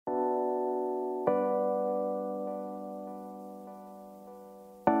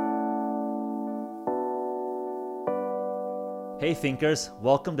Hey thinkers,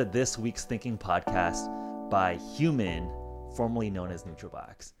 welcome to this week's thinking podcast by Human, formerly known as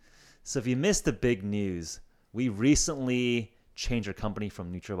NutriBox. So if you missed the big news, we recently changed our company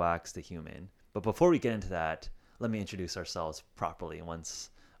from NutriBox to Human. But before we get into that, let me introduce ourselves properly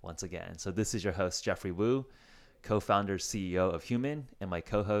once again. So this is your host, Jeffrey Wu, co-founder, CEO of Human, and my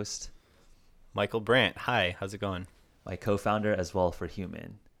co-host, Michael Brandt. Hi, how's it going? My co-founder as well for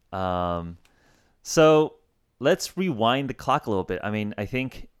Human. So let's rewind the clock a little bit. I mean, I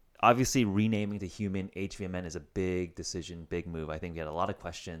think obviously renaming to Human HVMN is a big decision, big move. I think we had a lot of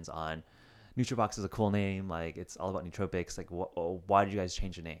questions on NutriBox is a cool name. Like, it's all about nootropics. Like, why did you guys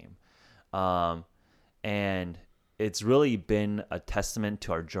change the name? And it's really been a testament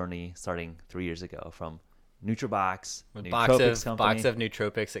to our journey starting 3 years ago from NutriBox, box of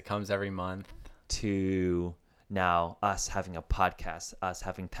nootropics that comes every month, to now us having a podcast, us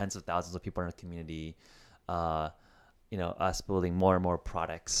having tens of thousands of people in our community, us building more and more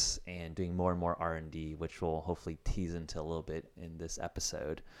products and doing more and more R&D, which we'll hopefully tease into a little bit in this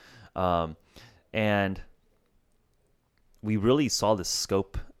episode. And we really saw the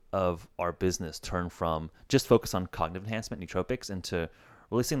scope of our business turn from just focus on cognitive enhancement nootropics into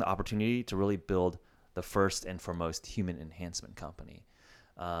really seeing the opportunity to really build the first and foremost human enhancement company.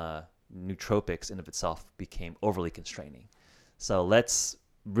 Nootropics in of itself became overly constraining. So let's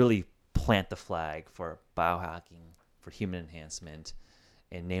really plant the flag for biohacking, for human enhancement,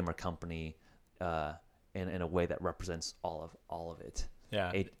 and name our company in a way that represents all of it.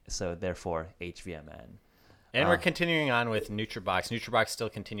 Yeah. So therefore, HVMN. And we're continuing on with NutriBox. NutriBox still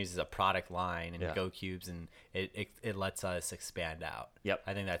continues as a product line and Go Cubes, and it lets us expand out. Yep.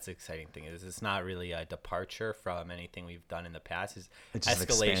 I think that's the exciting thing. It's not really a departure from anything we've done in the past. It's just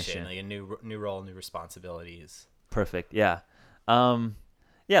escalation, like a new role, new responsibilities. Perfect. Yeah.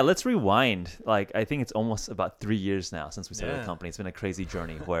 Let's rewind. Like, I think it's almost about 3 years now since we started the company. It's been a crazy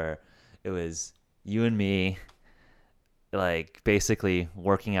journey where it was you and me, like, basically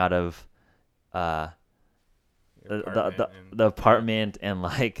working out of the apartment and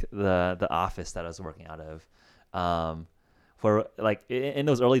like the office that I was working out of, for like in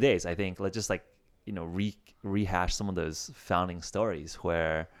those early days. I think let's just rehash some of those founding stories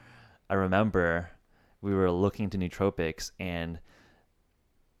where I remember we were looking to nootropics and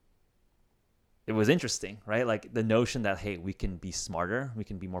it was interesting, right? Like the notion that, hey, we can be smarter, we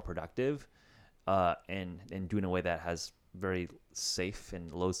can be more productive, and do it in a way that has very safe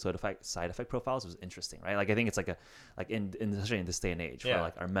and low side effect profiles was interesting, right? Like I think it's especially in this day and age where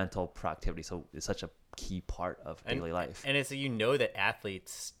like our mental productivity is such a key part of daily life. And it's that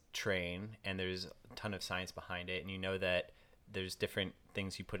athletes train and there's a ton of science behind it, and that there's different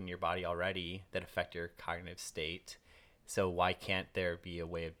things you put in your body already that affect your cognitive state. So why can't there be a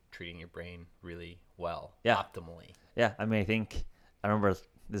way of treating your brain really well, optimally? Yeah, I mean, I remember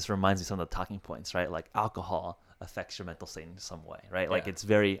this reminds me of some of the talking points, right? Like alcohol affects your mental state in some way, right? Like it's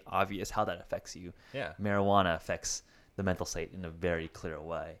very obvious how that affects you. Yeah. Marijuana affects the mental state in a very clear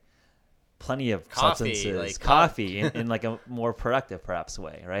way. Plenty of coffee, substances, coffee in like a more productive perhaps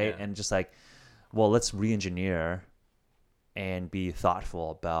way, right? Yeah. And just like, well, let's re-engineer and be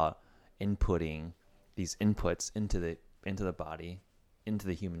thoughtful about inputting these inputs into the body, into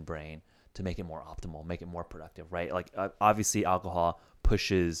the human brain to make it more optimal, make it more productive, right? Like obviously alcohol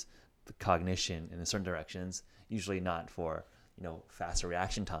pushes the cognition in certain directions, usually not for faster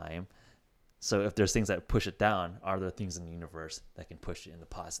reaction time. So if there's things that push it down, are there things in the universe that can push it in the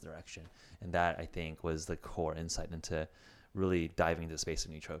positive direction? And that, I think, was the core insight into really diving into the space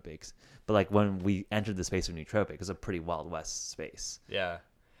of nootropics. But like when we entered the space of nootropics, it was a pretty Wild West space. Yeah,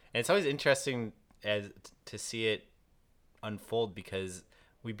 and it's always interesting to see it unfold because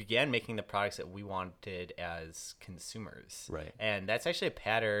we began making the products that we wanted as consumers. Right. And that's actually a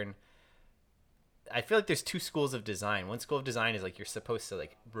pattern. I feel like there's two schools of design. One school of design is like you're supposed to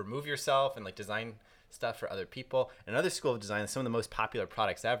like remove yourself and like design stuff for other people. Another school of design, some of the most popular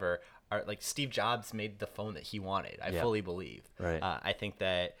products ever are like Steve Jobs made the phone that he wanted. I fully believe. Right. I think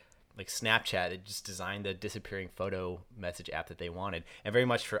that like Snapchat, they just designed the disappearing photo message app that they wanted. And very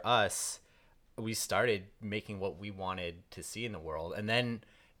much for us, we started making what we wanted to see in the world. And then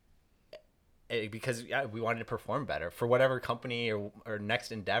because we wanted to perform better for whatever company or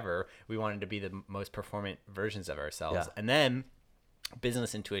next endeavor, we wanted to be the most performant versions of ourselves. And then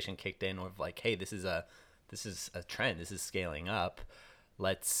business intuition kicked in with like, hey, this is a trend. This is scaling up.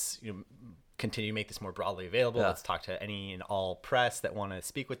 Let's continue to make this more broadly available. Let's talk to any and all press that want to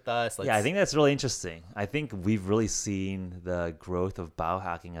speak with us. I think that's really interesting. I think we've really seen the growth of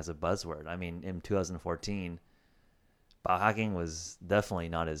biohacking as a buzzword. I mean, in 2014, biohacking was definitely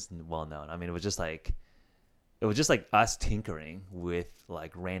not as well known. I mean, it was just like it was just like us tinkering with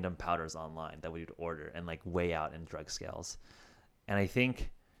like random powders online that we would order and like weigh out in drug scales. And I think,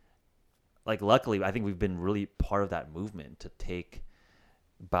 like, luckily, I think we've been really part of that movement to take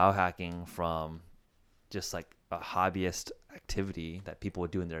biohacking from just like a hobbyist activity that people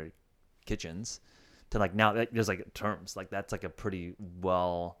would do in their kitchens to like now there's like terms like that's like a pretty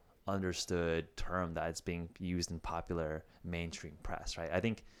well understood term that's being used in popular mainstream press, right? I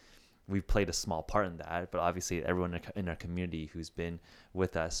think we've played a small part in that, but obviously everyone in our community who's been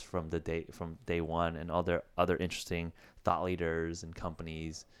with us from day one, and other interesting thought leaders and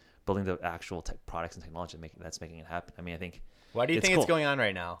companies building the actual tech products and technology that's making it happen. I mean, I think. Why do you think cool. it's going on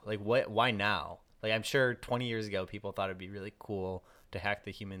right now? Like, why now? Like, I'm sure 20 years ago people thought it'd be really cool to hack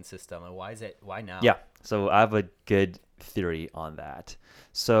the human system. And why now? Yeah. So I have a good theory on that.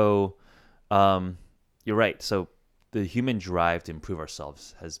 So, you're right. So the human drive to improve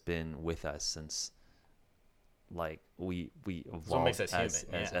ourselves has been with us since like we evolved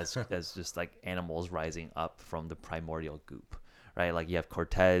as just like animals rising up from the primordial goop, right? Like you have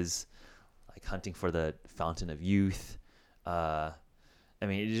Cortez, like hunting for the fountain of youth. I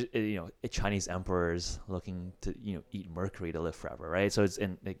mean, Chinese emperors looking to eat mercury to live forever, right? So it's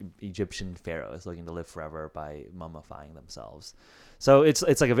in like, Egyptian pharaohs looking to live forever by mummifying themselves. So it's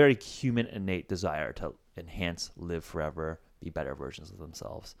like a very human innate desire to enhance, live forever, be better versions of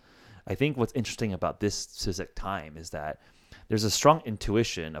themselves. I think what's interesting about this specific time is that there's a strong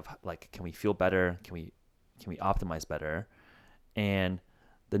intuition of like, can we feel better? Can we optimize better? And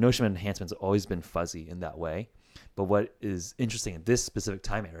the notion of enhancement has always been fuzzy in that way. But what is interesting in this specific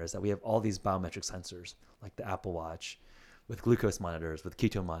time era is that we have all these biometric sensors, like the Apple Watch, with glucose monitors, with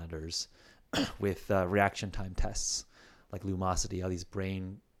ketone monitors, with reaction time tests, like Lumosity, all these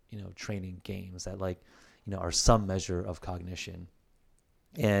brain, training games that are some measure of cognition.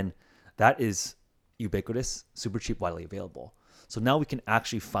 And that is ubiquitous, super cheap, widely available. So now we can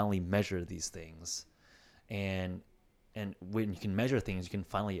actually finally measure these things. And when you can measure things, you can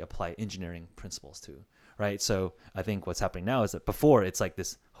finally apply engineering principles to. Right. So I think what's happening now is that before it's like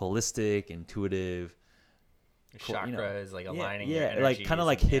this holistic, intuitive chakras, like aligning. Yeah. Like kind of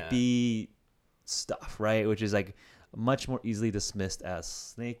like hippie stuff. Right. Which is like much more easily dismissed as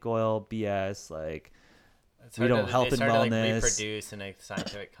snake oil BS. Like we don't health and wellness. To, like, reproduce in a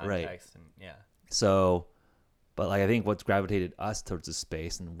scientific context. Right. And yeah. So, but like I think what's gravitated us towards this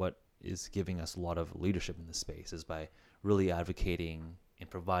space and what is giving us a lot of leadership in this space is by really advocating and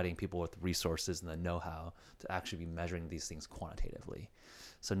providing people with resources and the know-how to actually be measuring these things quantitatively.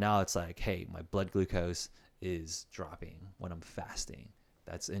 So now it's like, hey, my blood glucose is dropping when I'm fasting.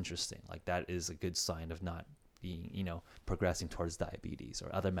 That's interesting. Like that is a good sign of not being, progressing towards diabetes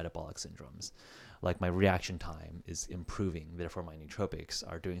or other metabolic syndromes. Like my reaction time is improving, therefore my nootropics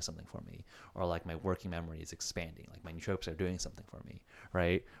are doing something for me. Or like my working memory is expanding, like my nootropics are doing something for me,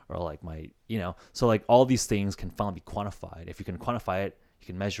 right? Or like my, so like all these things can finally be quantified. If you can quantify it, you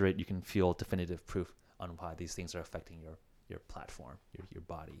can measure it, you can feel definitive proof on why these things are affecting your platform, your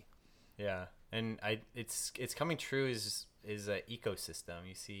body. Yeah, and it's coming true is an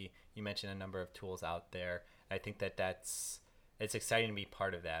ecosystem. You mentioned a number of tools out there. I think it's exciting to be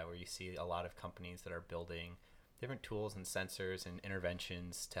part of that, where you see a lot of companies that are building different tools and sensors and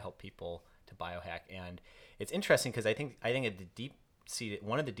interventions to help people to biohack. And it's interesting because I think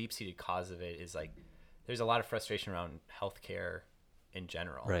one of the deep-seated causes of it is like there's a lot of frustration around healthcare in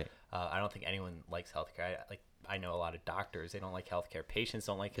general. Right. I don't think anyone likes healthcare. I know a lot of doctors, they don't like healthcare. Patients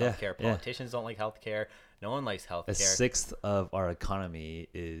don't like healthcare. Politicians don't like healthcare. No one likes healthcare. A sixth of our economy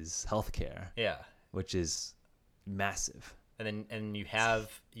is healthcare. Yeah. Which is massive. And you have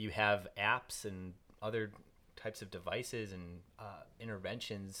apps and other types of devices and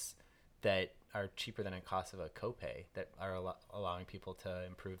interventions that are cheaper than the cost of a copay that are allowing people to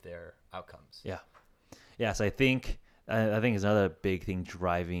improve their outcomes. Yeah. Yeah. So I think it's another big thing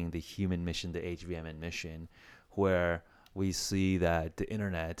driving the human mission, the HVMN mission, where we see that the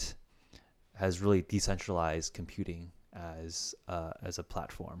internet has really decentralized computing as a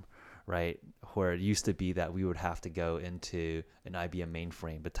platform, right? Where it used to be that we would have to go into an IBM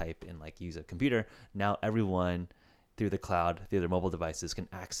mainframe to type in, like, use a computer. Now everyone through the cloud, through their mobile devices, can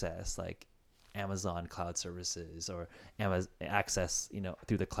access like Amazon cloud services or access,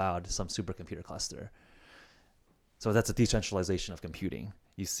 through the cloud, some supercomputer cluster. So that's a decentralization of computing.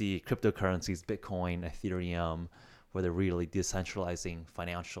 You see cryptocurrencies, Bitcoin, Ethereum, where they're really decentralizing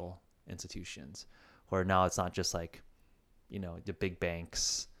financial institutions, where now it's not just like, the big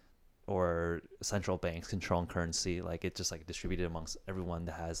banks or central banks controlling currency. Like it's just like distributed amongst everyone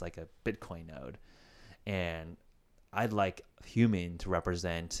that has like a Bitcoin node. And I'd like human to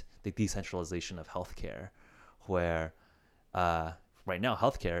represent the decentralization of healthcare, where right now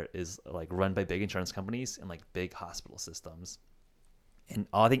healthcare is like run by big insurance companies and like big hospital systems. And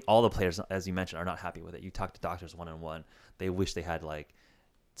I think all the players, as you mentioned, are not happy with it. You talk to doctors one-on-one, they wish they had like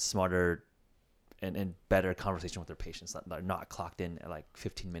smarter and better conversation with their patients that are not clocked in at like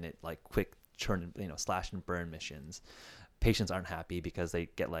 15-minute like quick churn, slash and burn missions. Patients aren't happy because they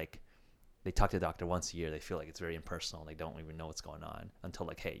get like, they talk to the doctor once a year, they feel like it's very impersonal, they don't even know what's going on until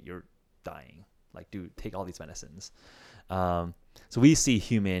like, hey, you're dying, like dude, take all these medicines. So we see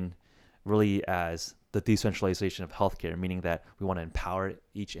human really as the decentralization of healthcare, meaning that we want to empower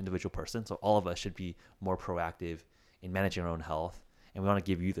each individual person. So all of us should be more proactive in managing our own health, and we want to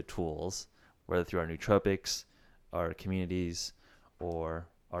give you the tools, whether through our nootropics, our communities, or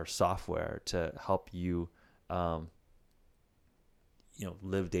our software, to help you,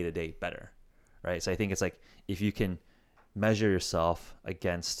 live day to day better, right? So I think it's like, if you can measure yourself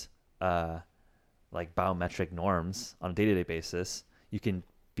against like biometric norms on a day to day basis, you can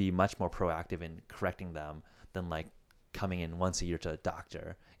be much more proactive in correcting them than like coming in once a year to a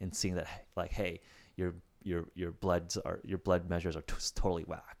doctor and seeing that like, hey, your blood measures are totally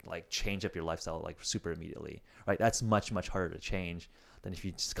whack. Like change up your lifestyle like super immediately, right? That's much harder to change than if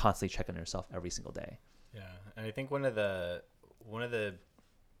you just constantly check on yourself every single day. Yeah, and I think one of the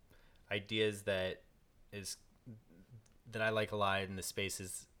ideas that I like a lot in the space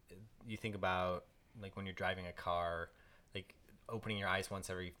is, you think about like when you're driving a car, like opening your eyes once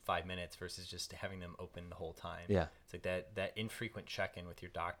every 5 minutes versus just having them open the whole time. Yeah, it's like that infrequent check-in with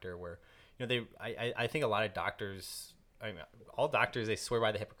your doctor, where I think a lot of doctors, all doctors, they swear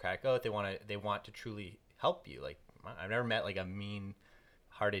by the Hippocratic Oath. They want to truly help you. Like I've never met like a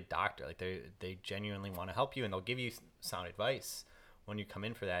mean-hearted doctor. Like they genuinely want to help you, and they'll give you sound advice when you come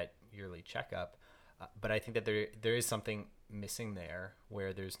in for that yearly checkup. But I think that there is something missing there,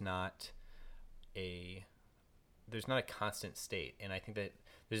 where there's not a constant state. And I think that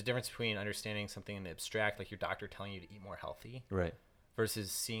there's a difference between understanding something in the abstract, like your doctor telling you to eat more healthy, right,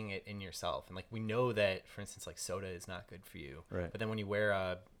 versus seeing it in yourself. And like we know that, for instance, like soda is not good for you, right. But then when you wear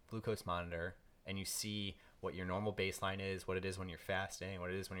a glucose monitor and you see what your normal baseline is, what it is when you're fasting,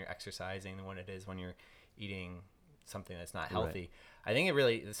 what it is when you're exercising, and what it is when you're eating something that's not healthy, right. I think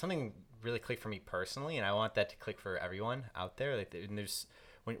it's something really clicked for me personally, and I want that to click for everyone out there. Like, and there's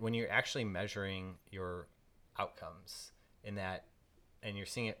when you're actually measuring your outcomes in that, and you're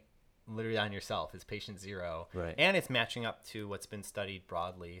seeing it literally on yourself as patient zero, right, and it's matching up to what's been studied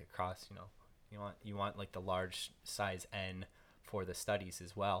broadly across, you want like the large size N for the studies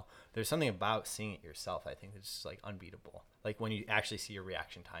as well. There's something about seeing it yourself, I think, that's just like unbeatable. Like when you actually see your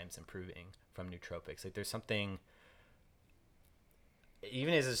reaction times improving from nootropics, like there's something,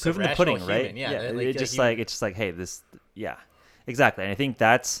 even as a proof in the pudding, human, right? Yeah, it's just like, hey, this, yeah, exactly. And I think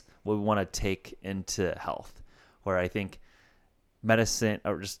that's what we want to take into health, where I think medicine,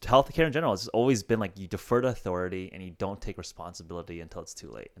 or just healthcare in general, has always been like, you defer to authority and you don't take responsibility until it's too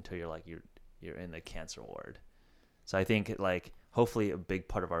late, until you're like, you're in the cancer ward. So I think like, hopefully a big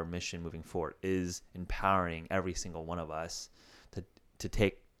part of our mission moving forward is empowering every single one of us to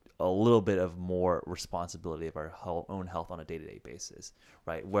take a little bit of more responsibility of our own health on a day-to-day basis,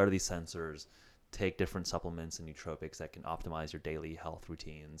 right? Wear these sensors, take different supplements and nootropics that can optimize your daily health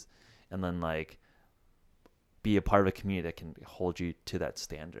routines, and then like be a part of a community that can hold you to that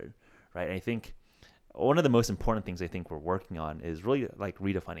standard, right? And I think one of the most important things I think we're working on is really like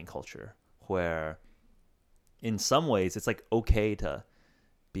redefining culture, where in some ways it's like okay to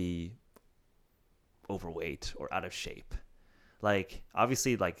be overweight or out of shape. Like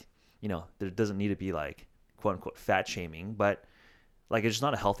obviously, like, there doesn't need to be like quote unquote fat shaming, but like it's just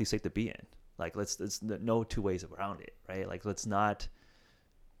not a healthy state to be in. Like it's no two ways around it, right? Like let's not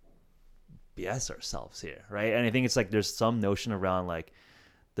BS ourselves here, right? And I think it's like there's some notion around like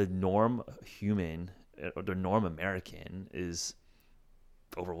the norm human or the norm American is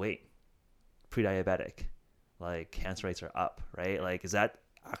overweight, pre-diabetic, like cancer rates are up, right? Like is that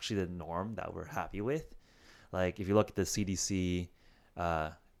actually the norm that we're happy with? Like if you look at the CDC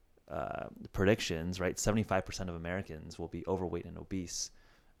predictions, right, 75% of Americans will be overweight and obese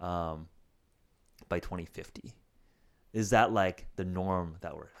by 2050. Is that like the norm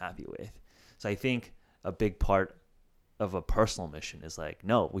that we're happy with? So I think a big part of a personal mission is like,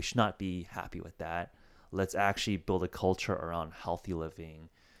 no, we should not be happy with that. Let's actually build a culture around healthy living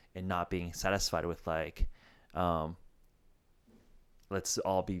and not being satisfied with like, let's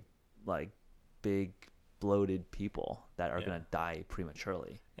all be like big bloated people that are going to die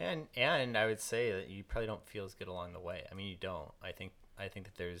prematurely. And I would say that you probably don't feel as good along the way. I mean, you don't. I think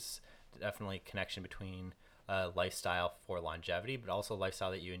that there's definitely a connection between lifestyle for longevity, but also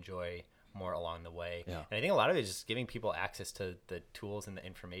lifestyle that you enjoy more along the way. Yeah. And I think a lot of it is just giving people access to the tools and the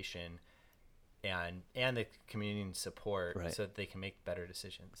information and the community and support so that they can make better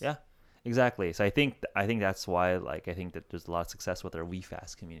decisions. Yeah, exactly. So I think that's why, like, I think that there's a lot of success with our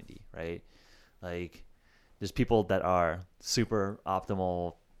WeFast community, right? Like, there's people that are super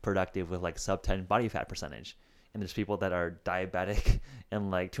optimal, productive with like sub 10 body fat percentage, and there's people that are diabetic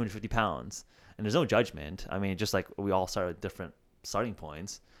and like 250 pounds, and there's no judgment. I mean, just like we all start at different starting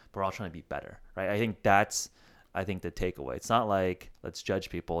points, but we're all trying to be better, right? I think that's the takeaway. It's not like let's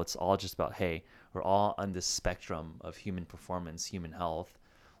judge people. It's all just about, hey, we're all on this spectrum of human performance, human health.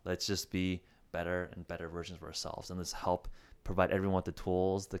 Let's just be better and better versions of ourselves, and let's help provide everyone with the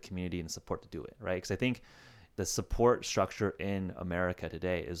tools, the community, and support to do it, right? Because I think the support structure in America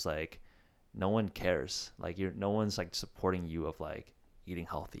today is like no one cares. Like no one's like supporting you of like eating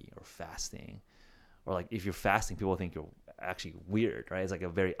healthy or fasting, or like if you're fasting, people think you're actually weird, right? It's like a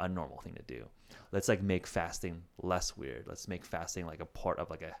very unnormal thing to do. Let's like make fasting less weird. Let's make fasting like a part of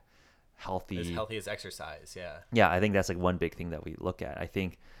like a healthy as exercise. Yeah, I think that's like one big thing that we look at. I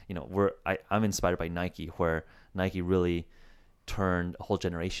think, you know, I'm inspired by Nike, where Nike really turned a whole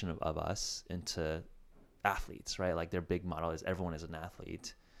generation of us into athletes, right? Like their big motto is everyone is an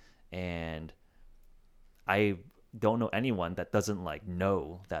athlete, and I don't know anyone that doesn't like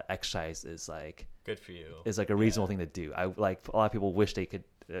know that exercise is like good for you, is like a reasonable thing to do. I like a lot of people wish they could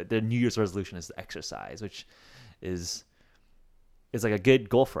their New Year's resolution is to exercise, which is like a good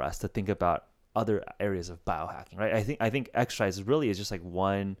goal for us to think about other areas of biohacking, right? I think exercise really is just like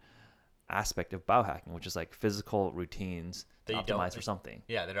one aspect of biohacking, which is like physical routines to optimize for something.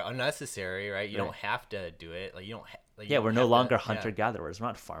 Yeah, that are unnecessary, right? You don't have to do it. Like you don't. We're no longer hunter gatherers. We're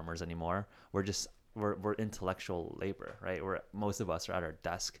not farmers anymore. We're just we're intellectual labor, right? Most of us are at our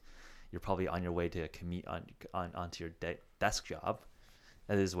desk. You're probably on your way to commute onto your desk job.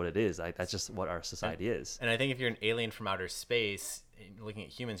 That is what it is. That's just what our society is. And I think if you're an alien from outer space, looking at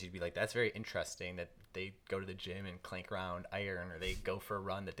humans, you'd be like, that's very interesting that they go to the gym and clank around iron, or they go for a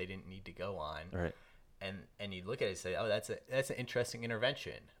run that they didn't need to go on. Right. And you look at it and say, oh, that's an interesting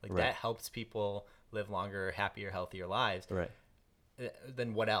intervention. Like that helps people live longer, happier, healthier lives. Right.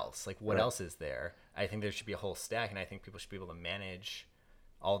 Then what else? Like what else is there? I think there should be a whole stack, and I think people should be able to manage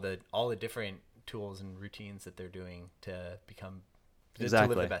all the different tools and routines that they're doing to become to live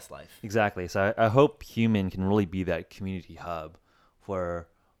the best life. Exactly. So I hope Human can really be that community hub where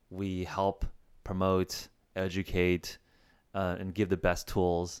we help promote, educate, and give the best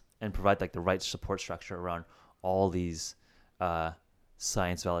tools and provide like the right support structure around all these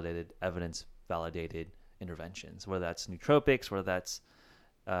science validated, evidence validated interventions, whether that's nootropics, whether that's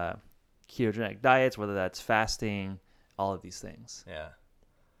ketogenic diets, whether that's fasting, all of these things.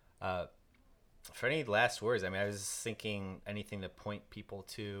 Yeah. For any last words, I mean, I was thinking anything to point people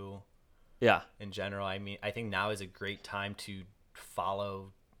to. Yeah. In general, I mean, I think now is a great time to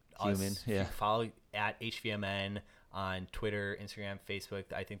follow Human. us. Yeah. Follow at HVMN on Twitter, Instagram, Facebook.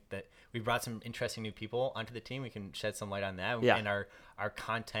 I think that we brought some interesting new people onto the team. We can shed some light on that. Yeah. And our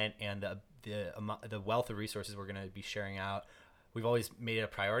content and the wealth of resources we're going to be sharing out. We've always made it a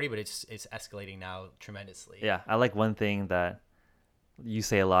priority, but it's escalating now tremendously. Yeah. I like one thing that you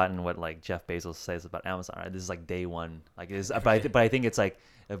say a lot, and what like Jeff Bezos says about Amazon, right? This is like day one, like it is, but I think it's like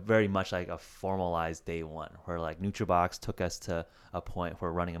a very much like a formalized day one, where like NutriBox took us to a point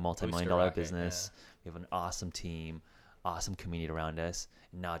where we're running a multi-million-dollar business. Yeah. We have an awesome team, awesome community around us,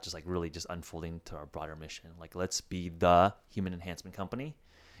 and now it's just like really just unfolding to our broader mission. Like, let's be the human enhancement company.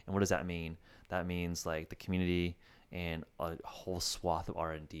 And what does that mean? That means like the community and a whole swath of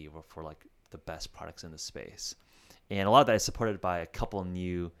R&D for like the best products in the space. And a lot of that is supported by a couple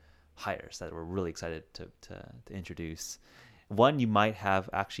new hires that we're really excited to introduce. One you might have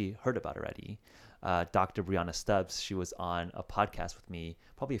actually heard about already, Dr. Brianna Stubbs. She was on a podcast with me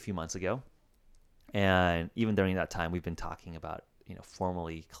probably a few months ago. And even during that time, we've been talking about,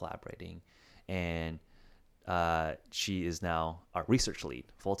 formally collaborating. And she is now our research lead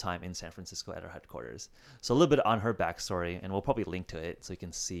full-time in San Francisco at our headquarters. So a little bit on her backstory, and we'll probably link to it so you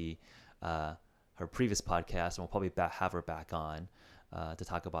can see her previous podcast, and we'll probably have her back on to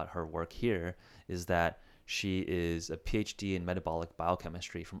talk about her work here, is that she is a PhD in metabolic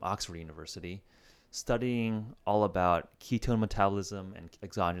biochemistry from Oxford University, studying all about ketone metabolism and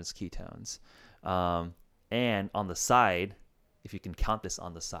exogenous ketones. And on the side, if you can count this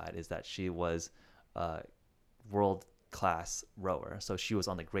on the side, is that she was a world-class rower. So she was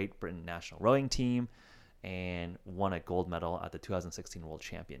on the Great Britain national rowing team and won a gold medal at the 2016 World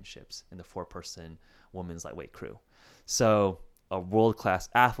Championships in the 4-person women's lightweight crew. So a world-class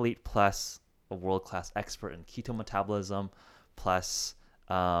athlete plus a world-class expert in ketone metabolism plus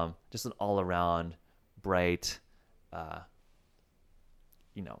just an all around bright,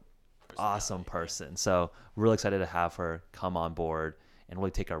 awesome person. So we're really excited to have her come on board and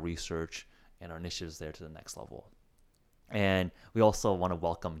really take our research and our initiatives there to the next level. And we also want to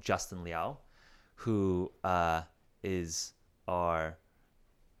welcome Justin Liao, who is our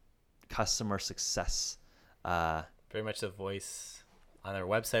customer success. Very much the voice on their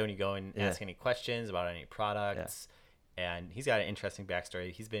website when you go and ask any questions about any products. Yeah. And he's got an interesting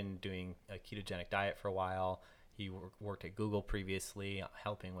backstory. He's been doing a ketogenic diet for a while. He worked at Google previously,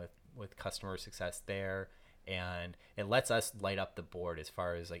 helping with customer success there. And it lets us light up the board as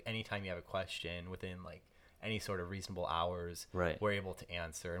far as like anytime you have a question within like any sort of reasonable hours, we're able to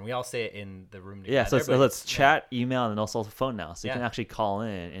answer. And we all say it in the room together. Yeah, so let's chat, email, and also phone now. So you can actually call in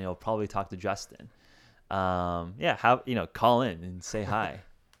and you'll probably talk to Justin. Call in and say hi.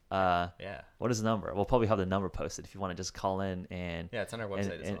 What is the number? We'll probably have the number posted if you want to just call in and it's on our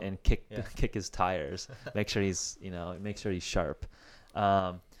website and kick his tires. Make sure he's sharp.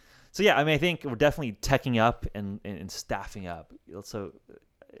 I think we're definitely teching up and staffing up. So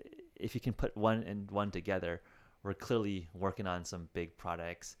if you can put one and one together, we're clearly working on some big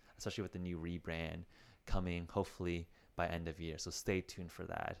products, especially with the new rebrand coming hopefully by end of year. So stay tuned for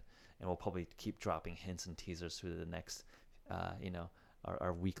that. And we'll probably keep dropping hints and teasers through the next,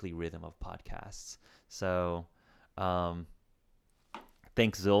 our weekly rhythm of podcasts. So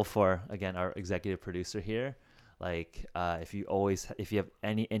thanks, Zil, for, again, our executive producer here. Like, if you have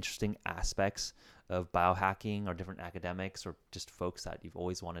any interesting aspects of biohacking or different academics or just folks that you've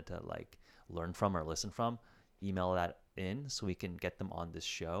always wanted to like learn from or listen from, email that in so we can get them on this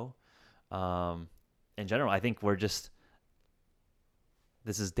show. In general, I think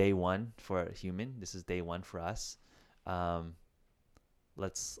this is day one for a human. This is day one for us.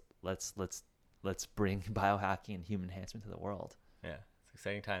 Let's bring biohacking and human enhancement to the world. Yeah, it's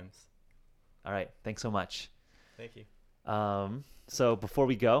exciting times. All right, thanks so much. Thank you. So before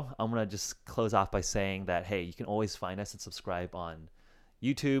we go, I'm going to just close off by saying that, hey, you can always find us and subscribe on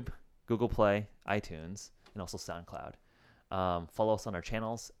YouTube, Google Play, iTunes, and also SoundCloud. Follow us on our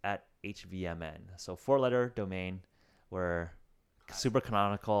channels at HVMN. So 4-letter domain. We're super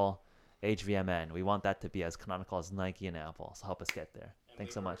canonical, HVMN. We want that to be as canonical as Nike and Apple. So help us get there.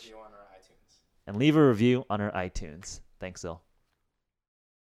 Thanks so much. And leave a review on our iTunes. And leave a review on our iTunes. Thanks, Zil.